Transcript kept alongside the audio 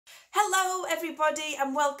Hello everybody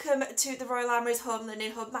and welcome to the Royal Armouries Home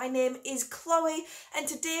Learning Hub. My name is Chloe and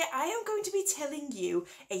today I am going to be telling you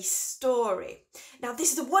a story. Now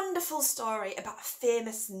this is a wonderful story about a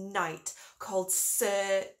famous knight called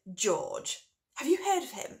Sir George. Have you heard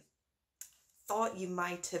of him? Thought you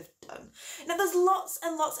might have done. Now there's lots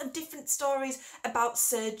and lots of different stories about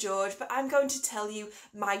Sir George, but I'm going to tell you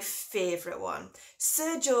my favourite one.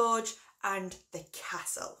 Sir George and the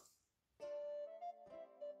Castle.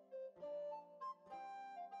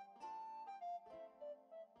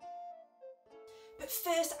 But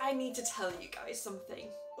first I need to tell you guys something.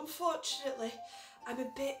 Unfortunately, I'm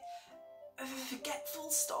a bit of a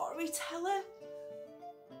forgetful storyteller.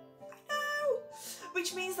 I know!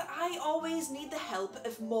 Which means that I always need the help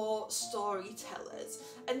of more storytellers.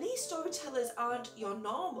 And these storytellers aren't your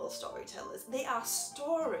normal storytellers, they are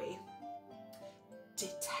story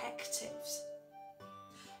detectives.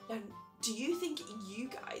 Now, do you think you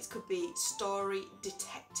guys could be story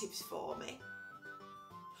detectives for me?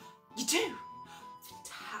 You do?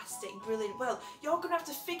 Fantastic, brilliant. Well, you're going to have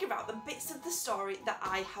to figure out the bits of the story that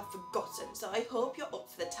I have forgotten, so I hope you're up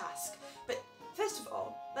for the task. But first of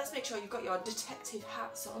all, let's make sure you've got your detective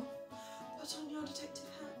hats on. Put on your detective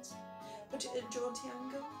hats. Put it at a jaunty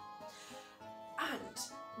angle. And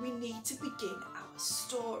we need to begin our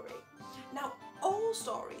story. Now, all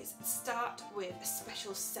stories start with a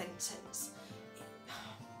special sentence.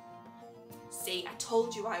 See, I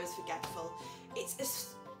told you I was forgetful. It's a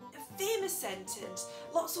famous sentence.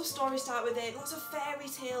 Lots of stories start with it, lots of fairy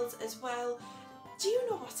tales as well. Do you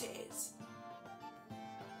know what it is?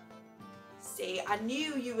 See, I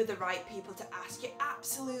knew you were the right people to ask. You're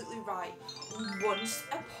absolutely right. Once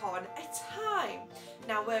upon a time.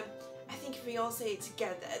 Now, I think if we all say it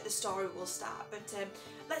together, the story will start. But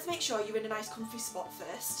let's make sure you're in a nice comfy spot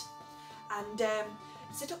first. And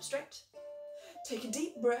sit up straight. Take a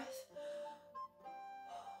deep breath.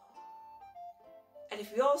 And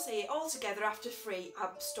if we all say it all together after 3,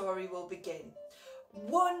 our story will begin.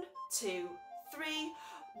 1, 2, 3.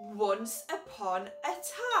 Once upon a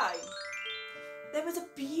time, there was a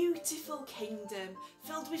beautiful kingdom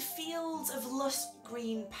filled with fields of lush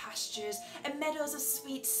green pastures and meadows of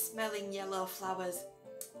sweet smelling yellow flowers.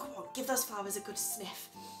 Go on, give those flowers a good sniff.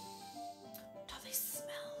 Don't they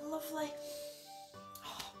smell lovely?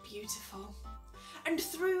 Oh, beautiful. And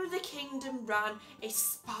through the kingdom ran a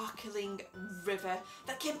sparkling river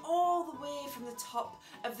that came all the way from the top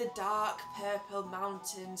of the dark purple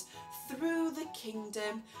mountains through the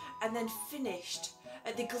kingdom and then finished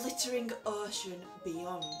at the glittering ocean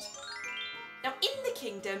beyond. Now in the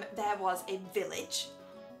kingdom there was a village,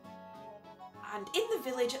 and in the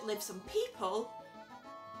village lived some people,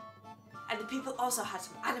 and the people also had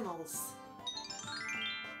some animals.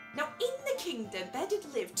 Now in the kingdom there did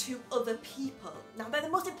live 2 other people. Now they're the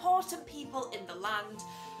most important people in the land,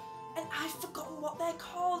 and I've forgotten what they're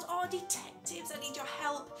called. Oh, detectives, I need your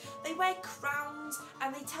help. They wear crowns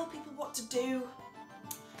and they tell people what to do.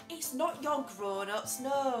 It's not your grown-ups,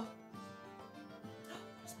 no.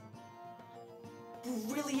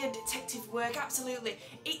 Brilliant detective work, absolutely.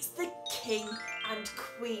 It's the king and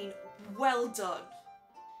queen. Well done.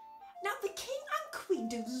 Now the king and queen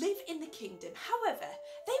do live in the kingdom, however,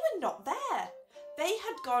 they were not there. They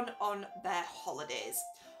had gone on their holidays.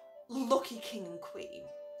 Lucky king and queen.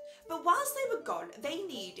 But whilst they were gone, they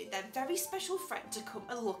needed their very special friend to come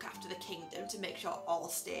and look after the kingdom to make sure all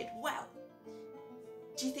stayed well.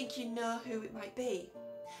 Do you think you know who it might be?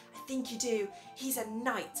 I think you do. He's a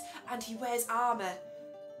knight and he wears armour.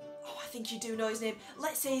 Oh, I think you do know his name.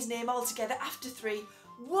 Let's say his name all together after 3.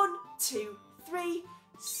 1, 2, 3.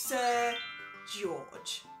 Sir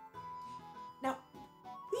George. Now,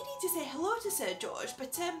 we need to say hello to Sir George,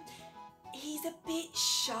 but he's a bit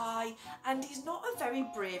shy and he's not a very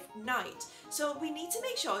brave knight. So we need to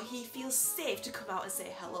make sure he feels safe to come out and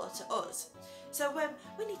say hello to us. So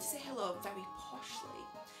we need to say hello very poshly.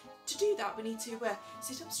 To do that, we need to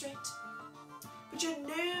sit up straight, put your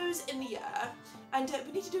nose in the air, and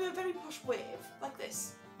we need to do a very posh wave, like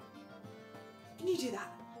this. Can you do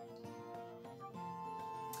that?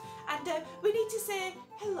 And we need to say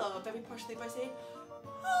hello very poshly by saying,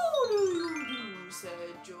 "How do you do, Sir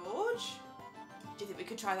George?" Do you think we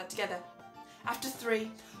could try that together? After 3.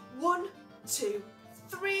 1, 2,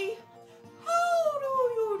 3. How do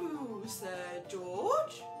you do, Sir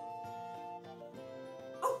George?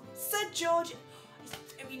 Oh, Sir George,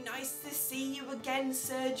 it's very nice to see you again,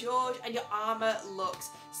 Sir George, and your armour looks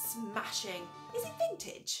smashing. Is it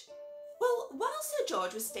vintage? Well, while Sir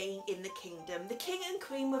George was staying in the kingdom, the king and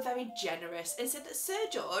queen were very generous and said that Sir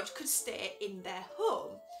George could stay in their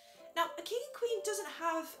home. Now, a king and queen doesn't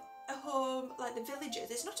have a home like the villagers.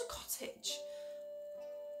 It's not a cottage.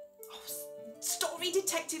 Oh, story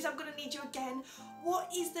detectives, I'm gonna need you again. What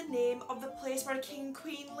is the name of the place where a king and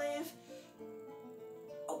queen live?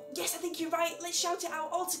 Oh, yes, I think you're right. Let's shout it out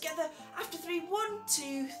all together. After 3, 1,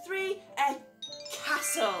 2, 3. A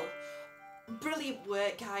castle. Brilliant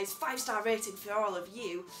work, guys. 5-star rating for all of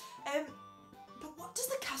you. But what does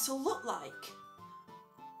the castle look like?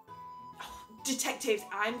 Oh, detectives,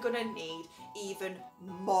 I'm gonna need even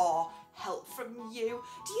more help from you.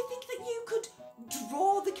 Do you think that you could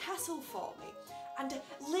draw the castle for me? And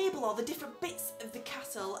label all the different bits of the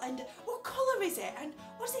castle, and what colour is it, and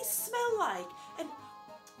what does it smell like, and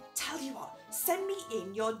tell you what, send me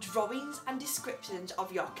in your drawings and descriptions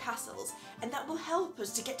of your castles, and that will help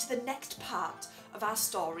us to get to the next part of our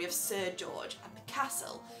story of Sir George and the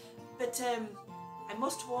castle. But I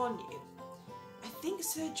must warn you, I think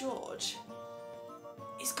Sir George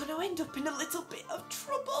is going to end up in a little bit of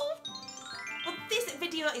trouble. Well, this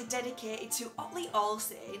video is dedicated to Otley All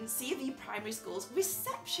Saints C of E Primary School's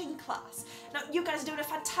reception class. Now, you guys are doing a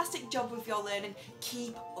fantastic job with your learning.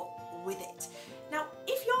 Keep up with it. Now,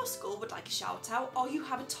 if your school would like a shout out or you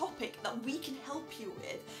have a topic that we can help you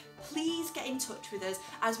with, please get in touch with us,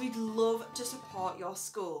 as we'd love to support your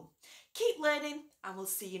school. Keep learning, and we'll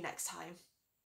see you next time.